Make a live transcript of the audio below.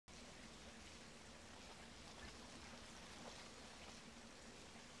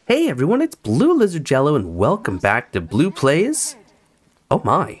Hey everyone, it's BlueLizardJello and welcome back to BluePlays. Oh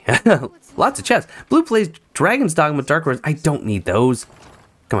my, lots of chests. BluePlays, Dragon's Dogma, Dark Horse. I don't need those.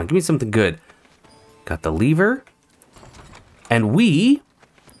 Come on, give me something good. Got the lever. And we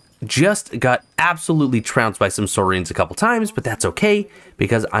just got absolutely trounced by some Saurians a couple times, but that's okay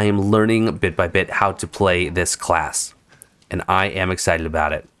because I am learning bit by bit how to play this class. And I am excited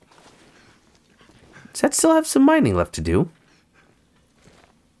about it. Does that still have some mining left to do?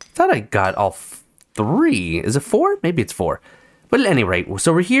 I thought I got all three. Is it four? Maybe it's four. But at any rate,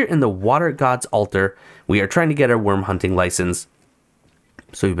 so we're here in the Watergod's altar. We are trying to get our worm hunting license.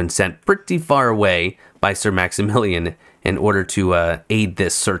 So we've been sent pretty far away by Sir Maximilian in order to aid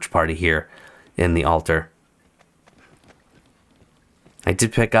this search party here in the altar. I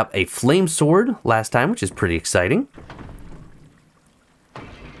did pick up a flame sword last time, which is pretty exciting.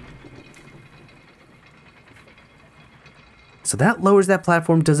 So that lowers that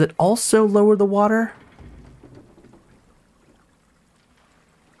platform. Does it also lower the water?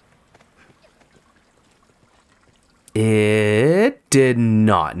 It did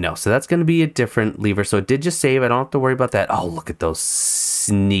not. No, so that's going to be a different lever. So it did just save. I don't have to worry about that. Oh, look at those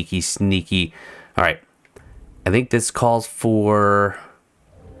sneaky. All right. I think this calls for...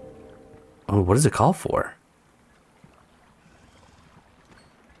 Oh, what does it call for?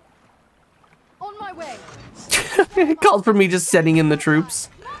 On my way. It called for me just sending in the troops.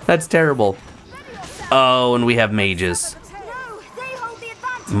 That's terrible. Oh, and we have mages.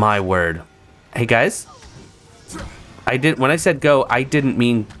 My word. Hey, guys. When I said go, I didn't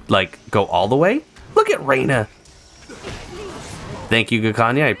mean, like, go all the way. Look at Reyna. Thank you,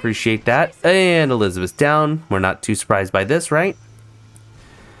 Gakanya. I appreciate that. And Elizabeth's down. We're not too surprised by this, right?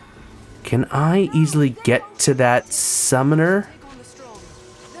 Can I easily get to that summoner?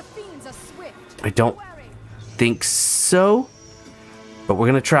 I don't think so, but we're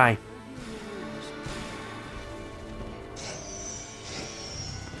gonna try.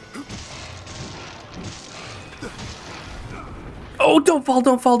 Oh, don't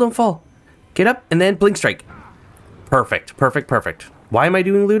fall. Get up and then blink strike. Perfect. Why am I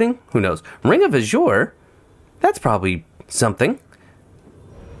doing looting? Who knows? Ring of Azure? That's probably something.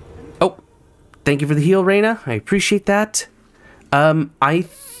 Oh, thank you for the heal, Reyna. I appreciate that. I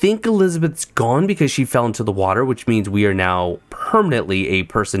think Elizabeth's gone because she fell into the water, which means we are now permanently a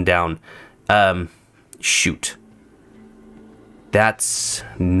person down. Shoot. That's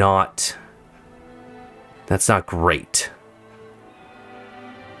not great.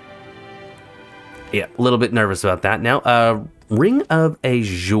 Yeah, a little bit nervous about that. Now, Ring of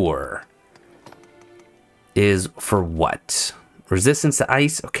Azure is for what? Resistance to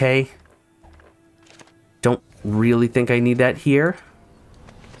ice, okay. Don't really think I need that here.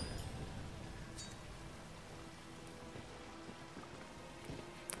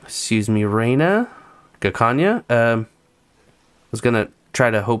 Excuse me, Reyna. Gakanya. I was gonna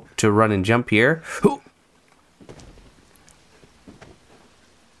try to hope to run and jump here. Ooh.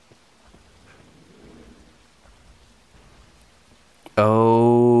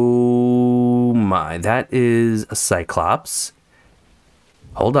 Oh my, that is a Cyclops.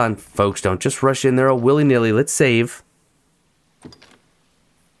 Hold on, folks, don't just rush in there all willy-nilly. Let's save.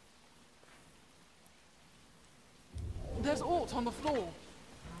 There's alt on the floor.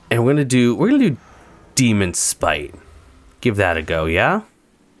 And we're gonna do Demon Spite. Give that a go, yeah?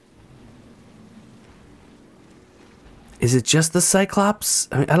 Is it just the Cyclops?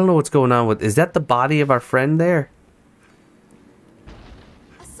 I mean, I don't know what's going on with... Is that the body of our friend there?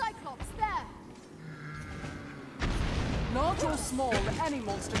 Large or small, any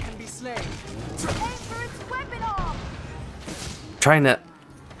monster can be slain. Aim for its weapon arm. Trying to...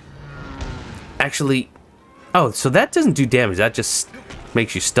 Actually... Oh, so that doesn't do damage. That just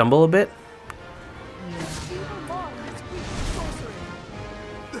makes you stumble a bit?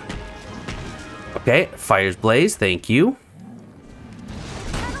 Okay, Fire's Blaze, thank you.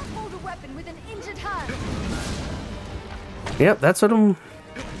 Yep, that's what I'm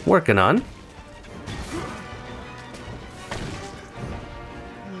working on.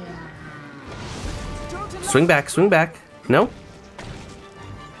 Swing back. No?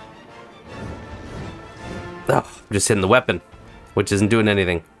 Oh, I'm just hitting the weapon, which isn't doing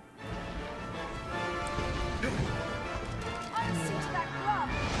anything.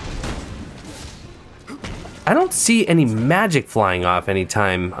 I don't see any magic flying off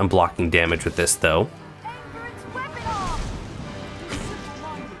anytime I'm blocking damage with this, though.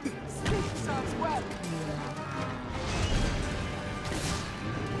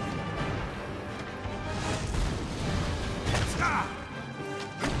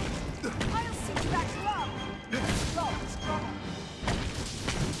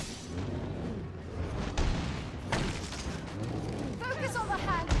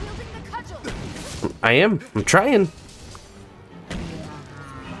 I am. I'm trying.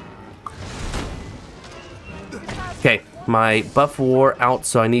 Okay, my buff wore out,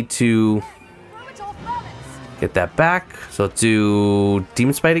 so I need to get that back. So let's do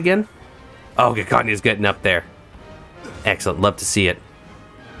Demon Spite again. Oh, Gakanya's getting up there. Excellent. Love to see it.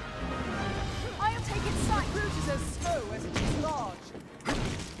 I'll take its side. Root is as slow as it is large.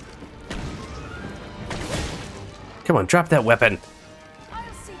 Come on, drop that weapon.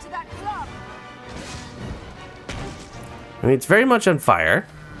 I'll see to that club. I mean, it's very much on fire.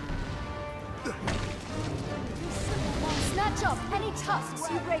 Snatch up any tusks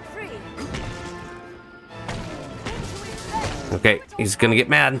you break free. Okay, he's gonna get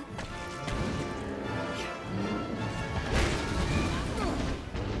mad.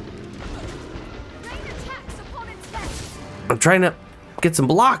 Rain attacks upon its nest. I'm trying to get some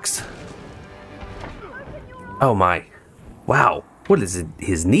blocks. Oh my. Wow. What is it?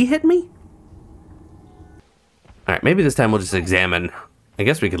 His knee hit me? Alright, maybe this time we'll just examine. I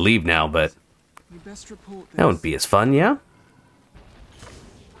guess we could leave now, but You best report this. that wouldn't be as fun, yeah?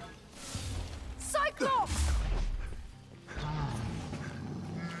 Cyclops!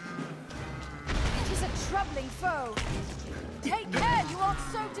 It is a troubling foe. Take care, you aren't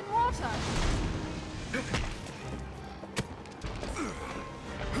soaked in water.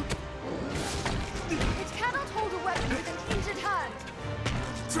 It cannot hold a weapon with an injured hand.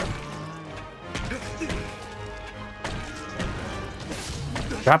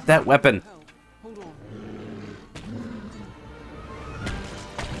 Drop that weapon. Hold on.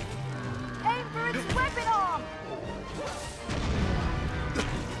 Aim for its weapon arm.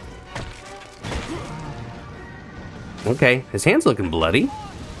 Okay, his hand's looking bloody. It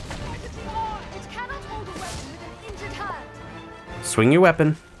cannot hold a weapon with an injured hand. Swing your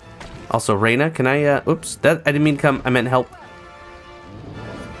weapon. Also, Reyna, can I, oops, that, I didn't mean come, I meant help.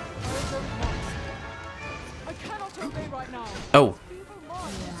 I cannot obey right now. Oh, Evil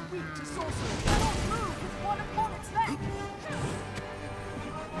mind is weak to sorcery. Cannot move with one upon its leg.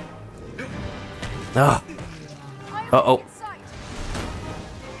 ah, I Uh-oh. in sight.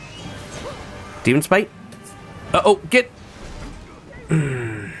 Demon Spite? Uh-oh, get... How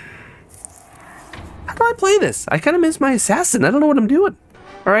do I play this? I kind of miss my assassin. I don't know what I'm doing.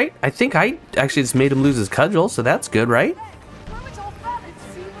 All right, I think I actually just made him lose his cudgel, so that's good, right? Throw it off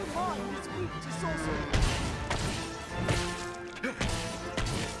balance. Evil mind is weak to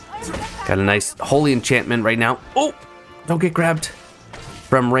sorcery. Got a nice holy enchantment right now. Oh, don't get grabbed.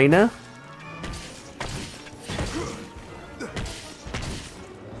 From Reyna.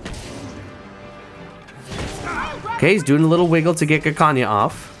 Okay, he's doing a little wiggle to get Gakanya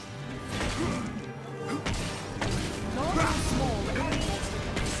off.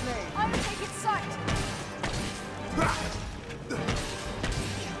 I will take its sight.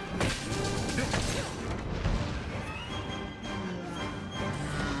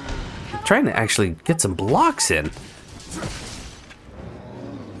 Trying to actually get some blocks in.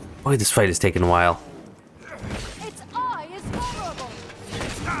 Boy, this fight is taking a while. Its eye is vulnerable.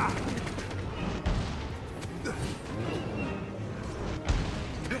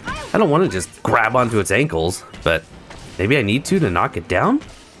 I don't want to just grab onto its ankles, but maybe I need to knock it down?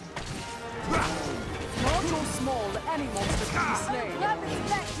 Large or small, any monster can be slain. Grab its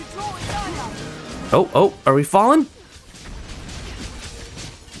neck to draw its eye out. Oh, are we falling?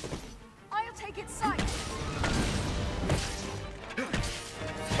 I'll take its sight. The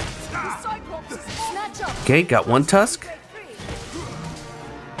Cyclops is snatch up. Okay, got one tusk. Break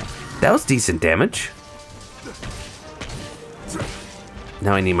free. That was decent damage.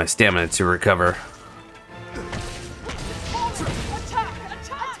 Now I need my stamina to recover. Attack! A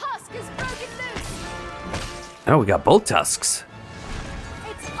tusk is broken loose. Oh, we got both tusks.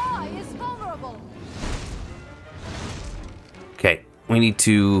 Its eye is vulnerable. Okay, we need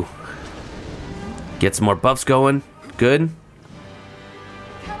to get some more buffs going. Good.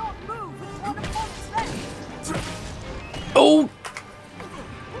 Cannot move with one upon its leg. Oh,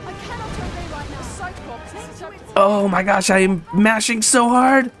 I cannot obey right now. Cyclops is susceptible. oh my gosh, I am mashing so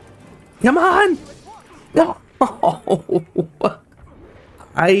hard. Come on. No.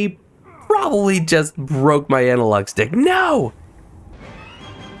 I probably just broke my analog stick. No.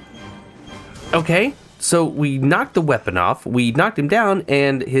 Okay, so we knocked the weapon off. We knocked him down,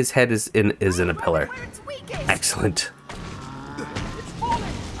 and his head is in a pillar. Where it's weakest. Excellent. It's fallen.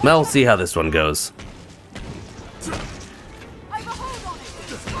 Well, we'll see how this one goes. I have a hold on it.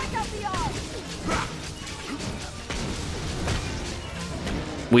 Strike out the eye.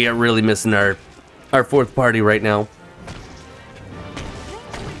 We are really missing our fourth party right now.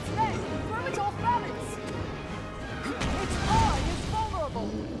 Cling to its leg. Throw it off balance. Its eye is vulnerable.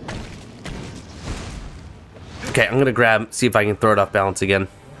 Okay, I'm gonna grab, see if I can throw it off balance again.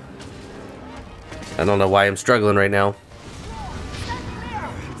 I don't know why I'm struggling right now.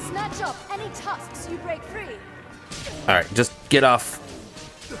 Snatch up any tusks you break free. Alright, just get off.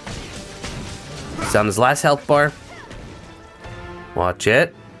 It's on his last health bar. Watch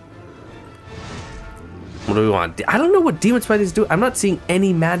it. What do we want? I don't know what Demon Spiders do. I'm not seeing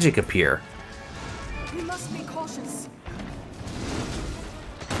any magic appear. We must be cautious.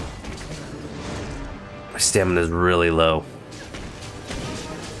 My stamina is really low.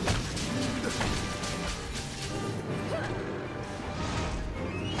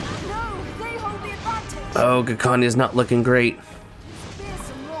 No, they hold the advantage. Oh, Gakani is not looking great. Fierce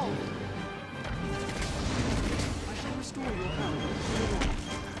and raw. I shall restore your health.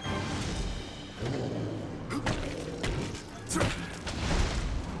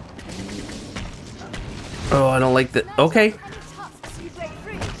 Oh, I don't like that. Okay. Any tusks you break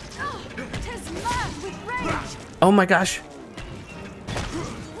free. Tis mad with rage. Oh my gosh.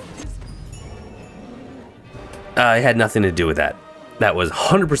 I had nothing to do with that. That was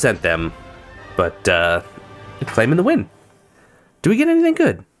 100% them. But, claiming the win. Do we get anything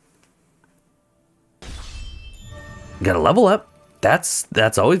good? Got a level up. That's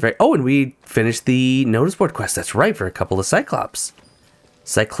always very... Oh, and we finished the notice board quest. That's right, for a couple of Cyclops.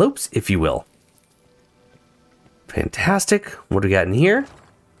 Cyclopes, if you will. Fantastic. What do we got in here?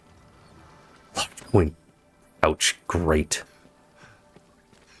 Coin. Ouch. Great.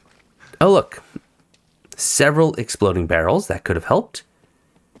 Oh, look. Several exploding barrels. That could have helped.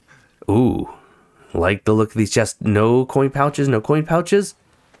 Ooh. Like the look of these chests. No coin pouches. No coin pouches.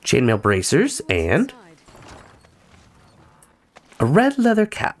 Chainmail bracers. And a red leather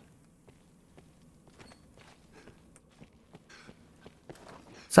cap.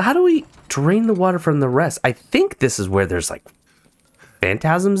 So how do we drain the water from the rest? I think this is where there's like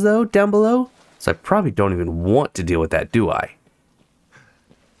phantasms though down below. So I probably don't even want to deal with that, do I?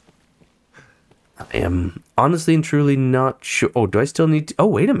 I am honestly and truly not sure. Oh, do I still need to? Oh,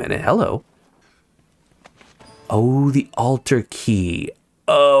 wait a minute. Hello. Oh, the altar key.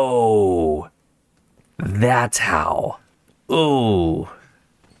 Oh, that's how. Oh,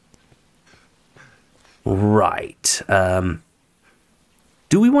 right.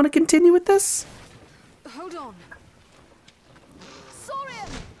 Do we want to continue with this? Hold on. Saurian!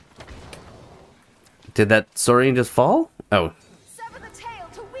 Did that Saurian just fall? Oh. Sever the tail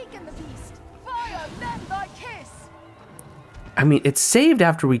to weaken the beast. Fire then thy kiss. I mean, it's saved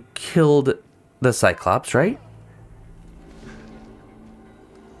after we killed the Cyclops, right?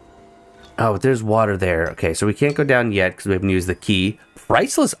 Oh, there's water there. Okay, so we can't go down yet because we haven't used the key.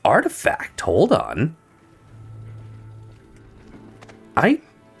 Priceless artifact. Hold on. I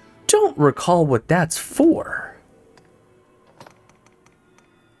don't recall what that's for.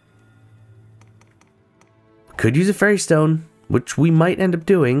 Could use a fairy stone, which we might end up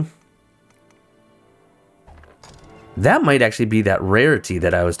doing. That might actually be that rarity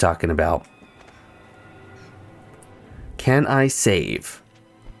that I was talking about. Can I save?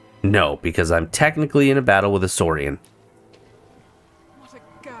 No, because I'm technically in a battle with a Saurian. What a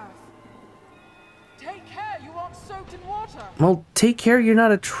girth. Take care, you aren't soaked in water. Well, take care you're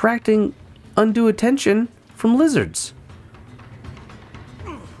not attracting undue attention from lizards.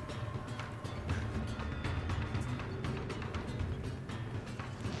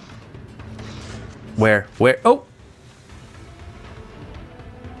 Where? Oh!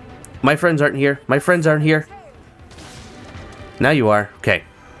 My friends aren't here. My friends aren't here. Now you are. Okay.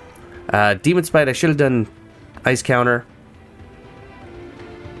 Demon Spite, I should have done ice counter.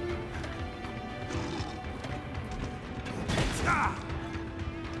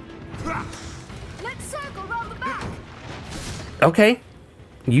 Let's circle round the back. Okay.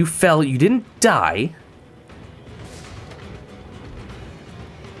 You fell. You didn't die.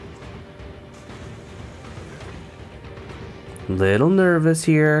 Little nervous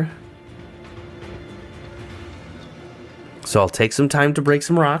here. So I'll take some time to break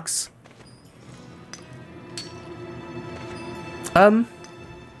some rocks.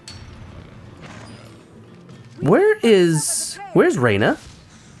 Where's Reyna?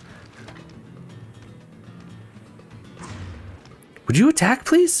 Would you attack,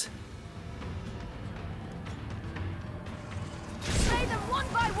 please? Slay them one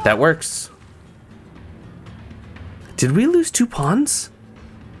by one. That works. Did we lose 2 pawns?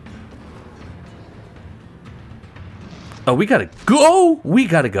 Oh, we gotta go! We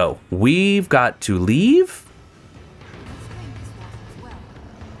gotta go. We've got to leave.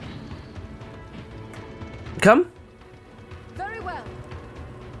 Come. Very well.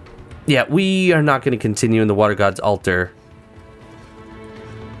 Yeah, we are not going to continue in the Watergod's altar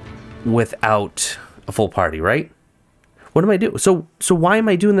without a full party, right? What am I doing? So why am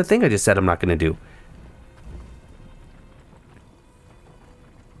I doing the thing I just said I'm not going to do?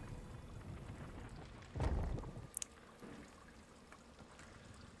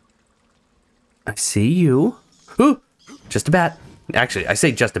 I see you. Ooh, just a bat. Actually, I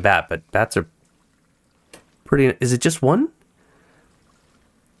say just a bat, but bats are pretty... Is it just one?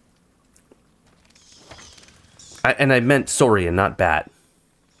 And I meant Saurian, not bat.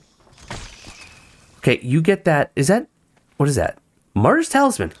 Okay, you get that. Is that... What is that? Martyr's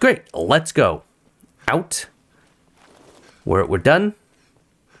Talisman. Great, let's go. Out. We're done.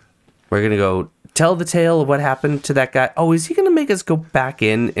 We're going to go tell the tale of what happened to that guy. Oh, is he going to make us go back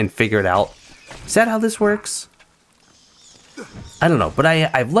in and figure it out? Is that how this works? I don't know, but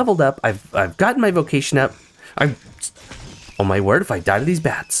I've leveled up. I've gotten my vocation up. Oh my word, if I die to these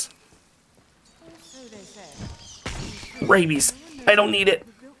bats. Rabies. I don't need it.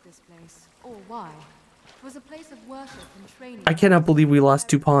 I cannot believe we lost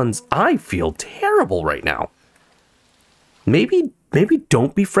 2 pawns. I feel terrible right now. Maybe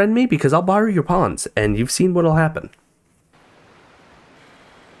don't befriend me because I'll borrow your pawns and you've seen what'll happen.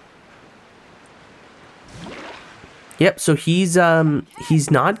 Yep, so he's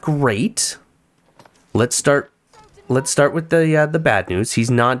not great. Let's start with the bad news.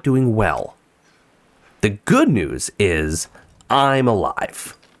 He's not doing well. The good news is I'm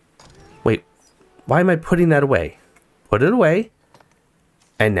alive. Wait, why am I putting that away? Put it away.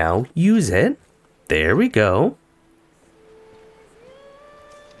 And now use it. There we go.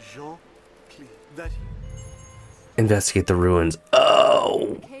 Investigate the ruins.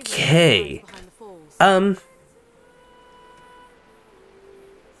 Okay.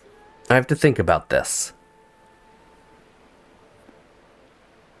 I have to think about this.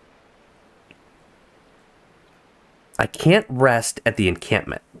 I can't rest at the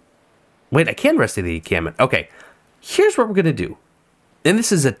encampment. Wait, I can rest at the encampment. Okay, here's what we're going to do. And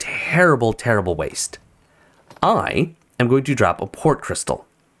this is a terrible, terrible waste. I am going to drop a port crystal.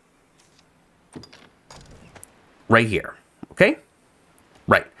 Right here. Okay?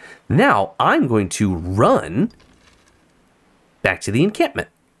 Right. Now, I'm going to run back to the encampment.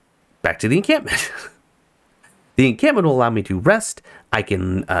 Back to the encampment. The encampment will allow me to rest. I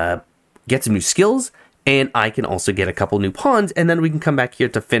can get some new skills. And I can also get a couple new pawns. And then we can come back here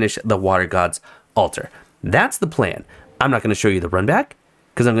to finish the Watergod's altar. That's the plan. I'm not going to show you the run back.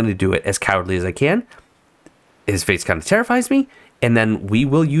 Because I'm going to do it as cowardly as I can. His face kind of terrifies me. And then we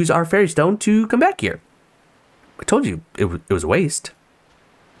will use our fairy stone to come back here. I told you it was a waste.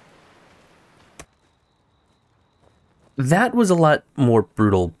 That was a lot more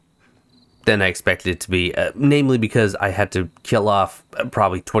brutal than I expected it to be, namely because I had to kill off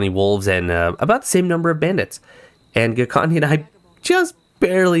probably 20 wolves and about the same number of bandits. And Gakani and I just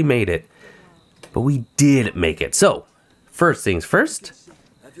barely made it. But we did make it. So, first things first,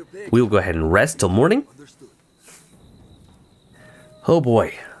 we will go ahead and rest till morning. Oh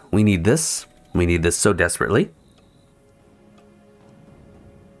boy, we need this. We need this so desperately.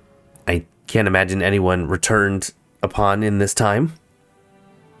 I can't imagine anyone returned upon in this time.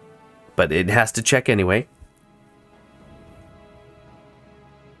 But it has to check anyway.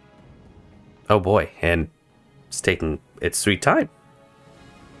 Oh boy, and it's taking its sweet time.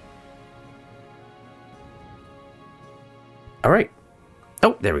 Alright.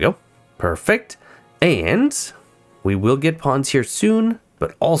 Oh, there we go. Perfect. And we will get pawns here soon,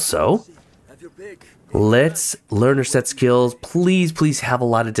 but also let's learn our set skills. Please, please have a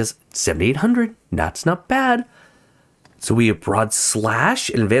lot of 7,800. That's not bad. So we have Broad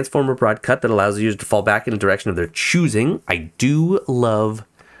Slash, an advanced form of Broad Cut that allows the user to fall back in the direction of their choosing. I do love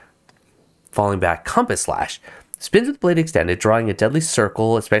falling back. Compass Slash. Spins with blade extended, drawing a deadly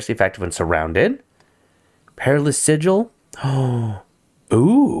circle, especially effective when surrounded. Perilous Sigil. Oh,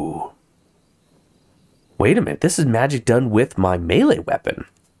 ooh. Wait a minute, this is magic done with my melee weapon.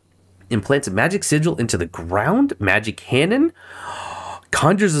 Implants a magic sigil into the ground. Magic Cannon.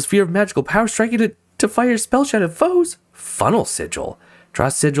 Conjures a sphere of magical power, striking it to fire spell shot at foes. Funnel Sigil. Draw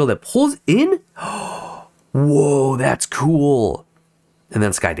a sigil that pulls in. Whoa, that's cool. And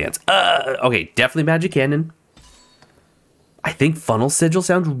then Skydance. Okay, definitely Magic Cannon. I think Funnel Sigil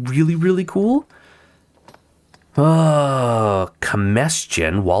sounds really, really cool.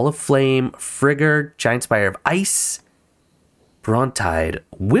 Combustion, Wall of Flame, Frigger, Giant Spire of Ice, Brontide,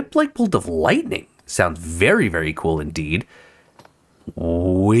 Whip-like Bolt of Lightning. Sounds very, very cool indeed.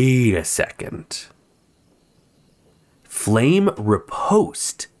 Wait a second. Flame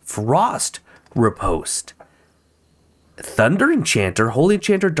Riposte, Frost Riposte, Thunder Enchanter, Holy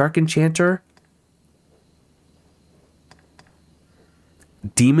Enchanter, Dark Enchanter,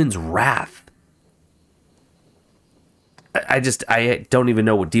 Demon's Wrath. I don't even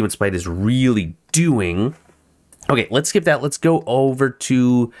know what Demon Spite is really doing. Okay, let's skip that. Let's go over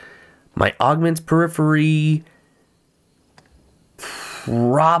to my augments periphery.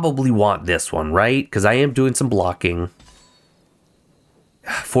 Probably want this one, right? Because I am doing some blocking.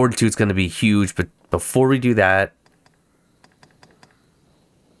 Fortitude's going to be huge, but before we do that,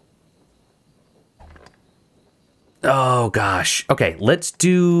 oh gosh. Okay, let's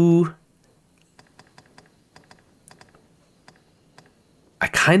do... I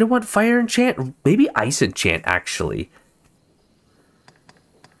kind of want fire enchant, maybe ice enchant actually.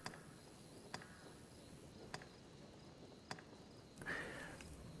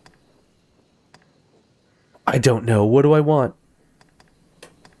 I don't know. What do I want?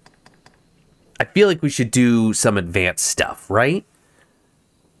 I feel like we should do some advanced stuff, right?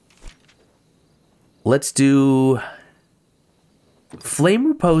 Let's do Flame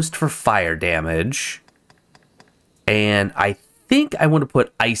Riposte for fire damage. And I think I want to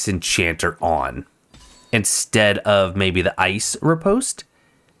put Ice Enchanter on instead of maybe the Ice Riposte.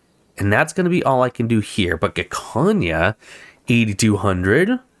 And that's going to be all I can do here. But Gekanya,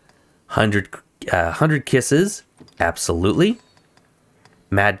 8,200, 100 kisses, absolutely.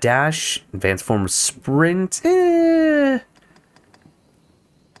 Mad Dash, Advanced Form of Sprint,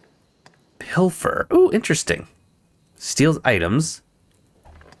 Pilfer, ooh, interesting. Steals items.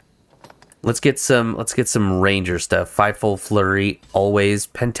 Let's get some ranger stuff. Fivefold Flurry, always.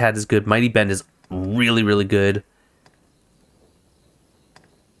 Pentad is good. Mighty Bend is really, really good.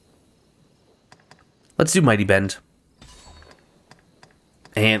 Let's do Mighty Bend.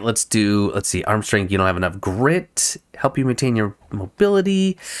 And let's see, Arm Strength, you don't have enough. Grit, help you maintain your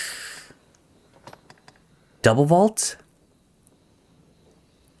mobility. Double Vault.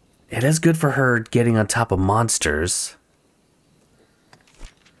 It is good for her getting on top of monsters.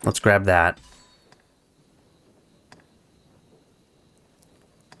 Let's grab that.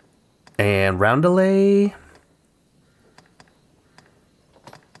 And Roundelay.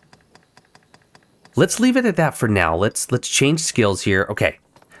 Let's leave it at that for now. Let's change skills here. Okay.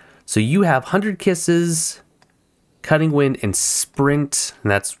 So you have 100 Kisses, Cutting Wind, and Sprint.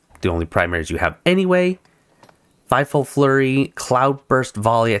 And that's the only primaries you have anyway. Fivefold Flurry, Cloudburst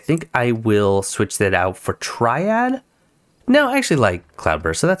Volley. I think I will switch that out for Triad. No, I actually like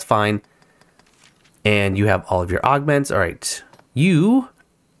Cloudburst, so that's fine. And you have all of your augments. All right. You...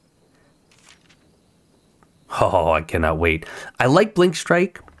 Oh, I cannot wait. I like Blink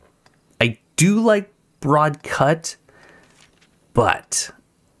Strike. I do like Broad Cut. But...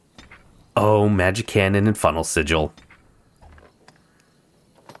 oh, Magic Cannon and Funnel Sigil.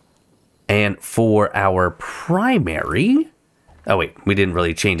 And for our primary... oh, wait. We didn't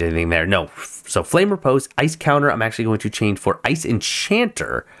really change anything there. No. So, Flame Riposte, Ice Counter, I'm actually going to change for Ice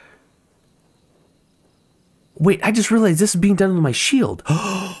Enchanter. Wait, I just realized this is being done with my shield.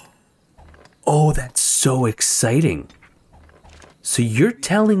 Oh, that's so exciting. So, you're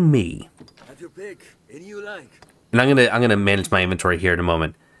telling me... have your pick. Any you like. And I'm gonna manage my inventory here in a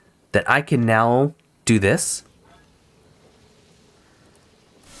moment. That I can now do this.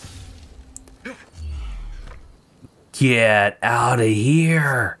 Get out of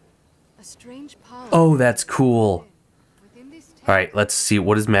here. A strange power. Oh, that's cool. Within this text, All right, let's see.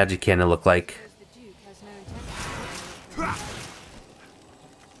 What does Magic Cannon look like? the Duke has no intention.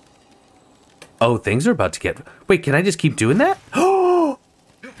 Oh, things are about to get... wait, can I just keep doing that? Oh!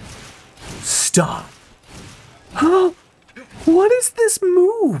 Stop. Huh? What is this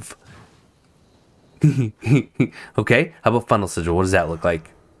move? Okay, how about Funnel Sigil? What does that look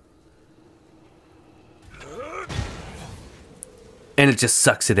like? And it just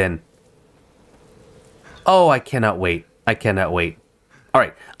sucks it in. Oh, I cannot wait. I cannot wait. All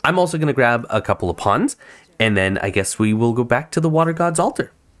right, I'm also going to grab a couple of pawns, and then I guess we will go back to the Water God's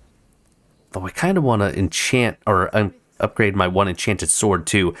altar. Though I kind of want to enchant or upgrade my one enchanted sword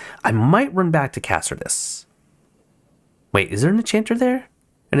too. I might run back to Cassardus. Wait, is there an enchanter there?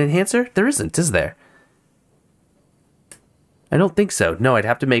 An enhancer? There isn't, is there? I don't think so. No, I'd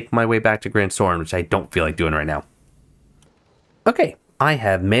have to make my way back to Grand Soren, which I don't feel like doing right now. Okay, I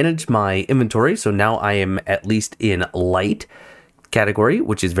have managed my inventory, so now I am at least in light category,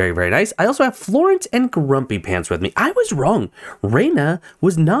 which is very, very nice. I also have Florence and Grumpy Pants with me. I was wrong. Reyna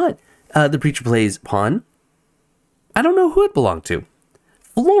was not the Preacher Plays pawn. I don't know who it belonged to.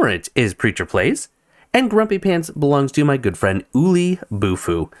 Florence is Preacher Plays, and Grumpy Pants belongs to my good friend Uli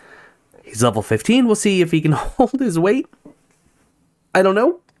Bufu. He's level 15. We'll see if he can hold his weight. I don't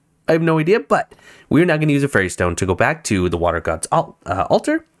know. I have no idea, but we're now going to use a fairy stone to go back to the Water God's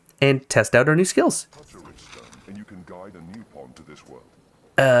altar and test out our new skills. Touch a rich stone, and you can guide a new pawn to this world.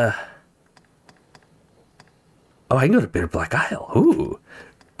 Oh, I can go to Bitter Black Isle. Ooh.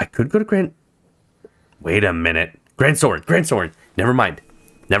 I could go to Grand... Wait a minute. Grand Sword. Grand Sword. Never mind.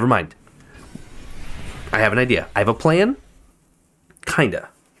 Never mind. I have an idea. I have a plan. Kinda.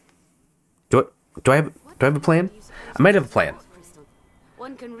 Do I have a plan? I might have a plan.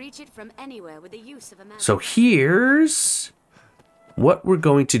 One can reach it from anywhere with the use of a magic. So here's what we're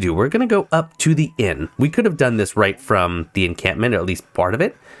going to do. We're going to go up to the inn. We could have done this right from the encampment, or at least part of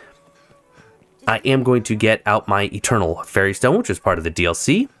it. I am going to get out my Eternal Fairy Stone, which is part of the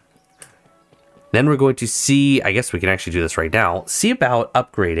DLC. Then we're going to see, I guess we can actually do this right now, see about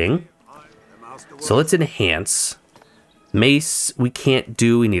upgrading. So let's enhance. Mace, we can't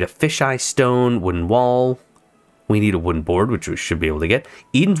do. We need a fisheye stone, wooden wall. We need a wooden board, which we should be able to get.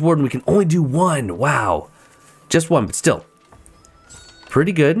 Eden's Warden, we can only do one. Wow. Just one, but still.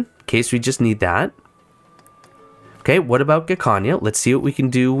 Pretty good, in case we just need that. Okay, what about Gakanya? Let's see what we can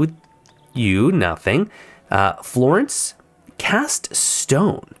do with you. Nothing. Florence, cast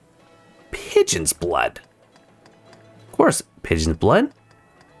stone. Pigeon's blood. Of course, pigeon's blood.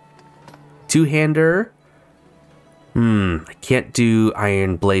 Two-hander. I can't do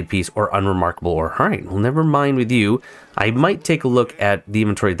iron blade piece or unremarkable or alright. Well, never mind with you. I might take a look at the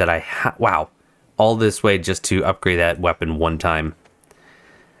inventory that I have. Wow. All this way just to upgrade that weapon one time.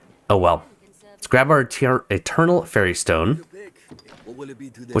 Oh well. Let's grab our Eternal Fairy Stone,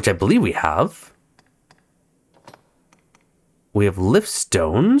 which I believe we have. We have lift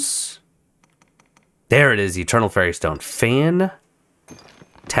stones. There it is, Eternal Fairy Stone. Fantastic.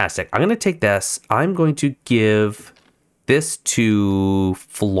 I'm going to take this. I'm going to give this to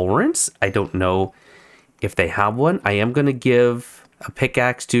Florence. I don't know if they have one. I am going to give a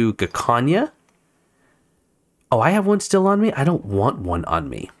pickaxe to Gakanya. Oh, I have one still on me? I don't want one on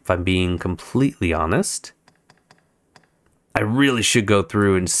me, if I'm being completely honest. I really should go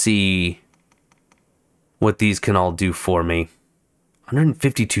through and see what these can all do for me.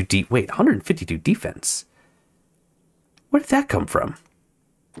 152 defense. Where did that come from?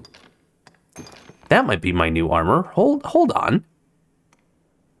 That might be my new armor. Hold on.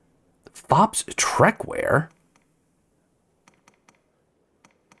 Fops Trekwear.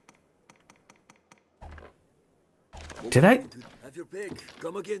 Did I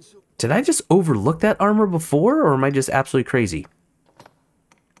just overlook that armor before, or am I just absolutely crazy?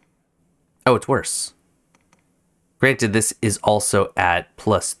 Oh, it's worse. Granted, this is also at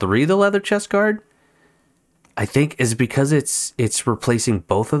 +3, the leather chest guard. I think is because it's replacing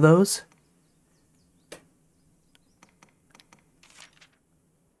both of those.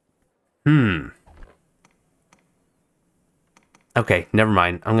 Okay, never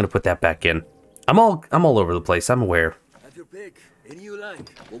mind. I'm gonna put that back in. I'm all over the place. I'm aware. Have your pick. Any you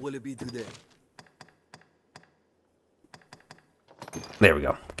like. What will it be today? There we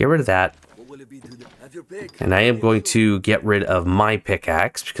go. Get rid of that. What will it be today? Have your pick. And I am going to get rid of my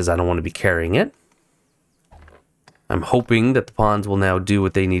pickaxe because I don't want to be carrying it. I'm hoping that the pawns will now do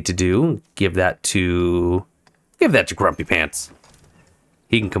what they need to do. Give that to Grumpy Pants.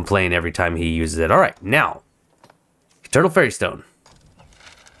 He can complain every time he uses it. All right, now Eternal Fairy Stone.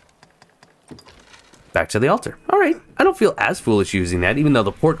 Back to the altar. All right, I don't feel as foolish using that, even though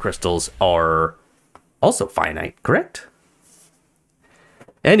the port crystals are also finite, correct?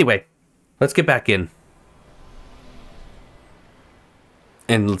 Anyway, let's get back in.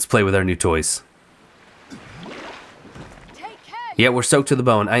 And let's play with our new toys. Yeah, we're soaked to the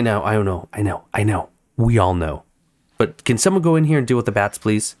bone. I know. We all know. But can someone go in here and deal with the bats,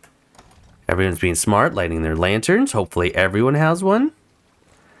 please? Everyone's being smart, lighting their lanterns. Hopefully everyone has one.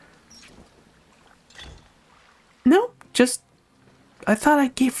 No, just... I thought I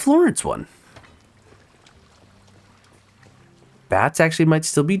gave Florence one. Bats actually might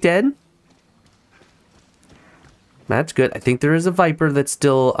still be dead. That's good. I think there is a viper that's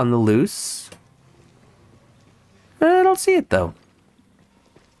still on the loose. I don't see it, though.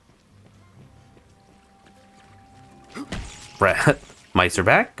 Mice are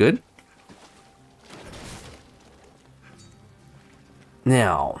back. Good.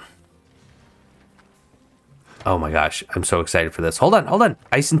 Now. Oh my gosh. I'm so excited for this. Hold on.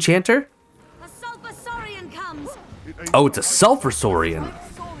 Ice Enchanter? A sulfur saurian comes. Oh, it's a sulfur saurian.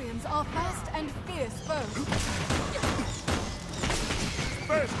 Saurians are fast and fierce foes.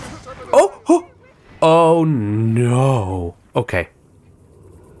 Oh no. Okay.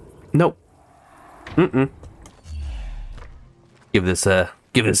 Nope. Give this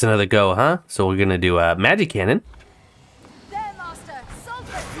another go, huh? So we're gonna do a magic cannon. There, master.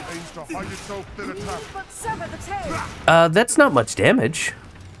 Sulfur. You need but sever the tail. That's not much damage.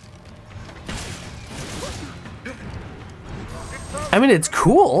 I mean, it's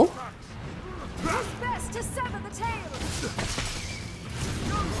cool. It's best to sever the tail.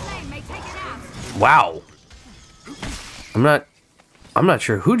 Wow. I'm not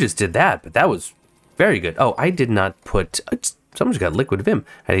sure who just did that, but that was very good. Oh, I did not put... Someone just got liquid vim.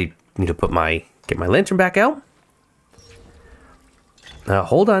 I need to get my lantern back out.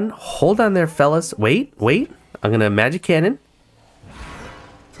 Hold on there, fellas. Wait. I'm gonna magic cannon.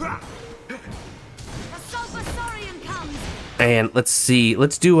 And let's see.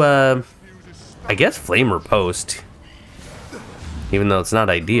 Let's do I guess flame or post. Even though it's not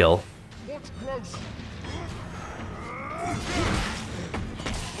ideal.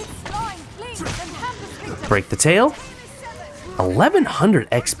 Break the tail. 1100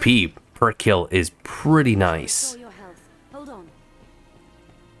 XP per kill is pretty nice.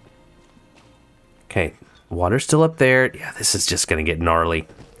 Okay, water's still up there. Yeah, this is just gonna get gnarly.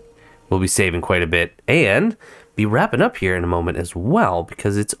 We'll be saving quite a bit and be wrapping up here in a moment as well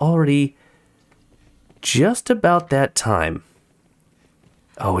because it's already just about that time.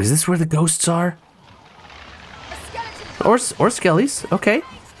 Oh, is this where the ghosts are? Or skellies? Okay.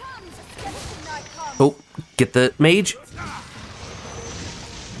 Oh, get the mage.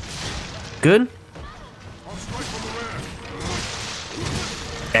 Good.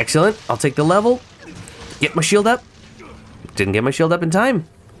 Excellent. I'll take the level. Get my shield up. Didn't get my shield up in time.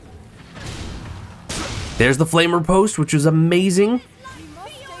 There's the flamer post, which was amazing.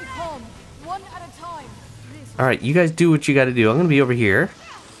 Alright, you guys do what you gotta do. I'm gonna be over here.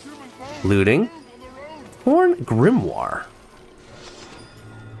 Looting. Horn Grimoire.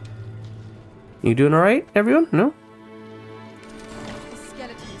 You doing alright, everyone? No?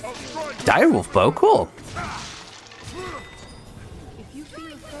 Direwolf bow, cool.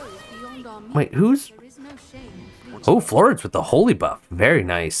 Wait, who's... Oh, Florence with the holy buff. Very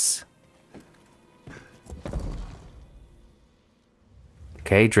nice.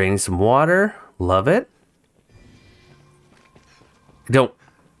 Okay, draining some water. Love it. I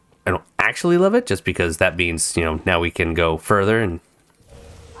don't actually love it, just because that means, you know, now we can go further, and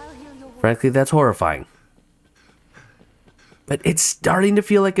frankly, that's horrifying. But it's starting to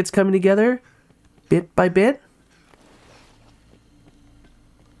feel like it's coming together, bit by bit.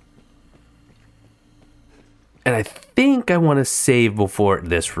 And I think I want to save before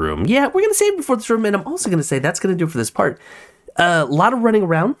this room. Yeah, we're going to save before this room, and I'm also going to say that's going to do it for this part. A lot of running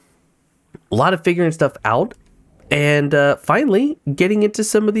around, a lot of figuring stuff out, and finally getting into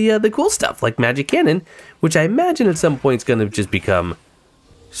some of the cool stuff, like Magic Cannon, which I imagine at some point is going to just become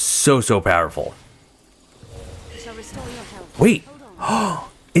so powerful. Wait,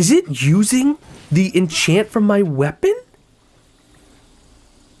 is it using the enchant from my weapon?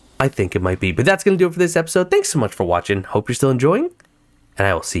 I think it might be, but that's going to do it for this episode. Thanks so much for watching. Hope you're still enjoying, and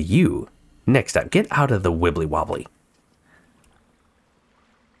I will see you next time. Get out of the wibbly wobbly.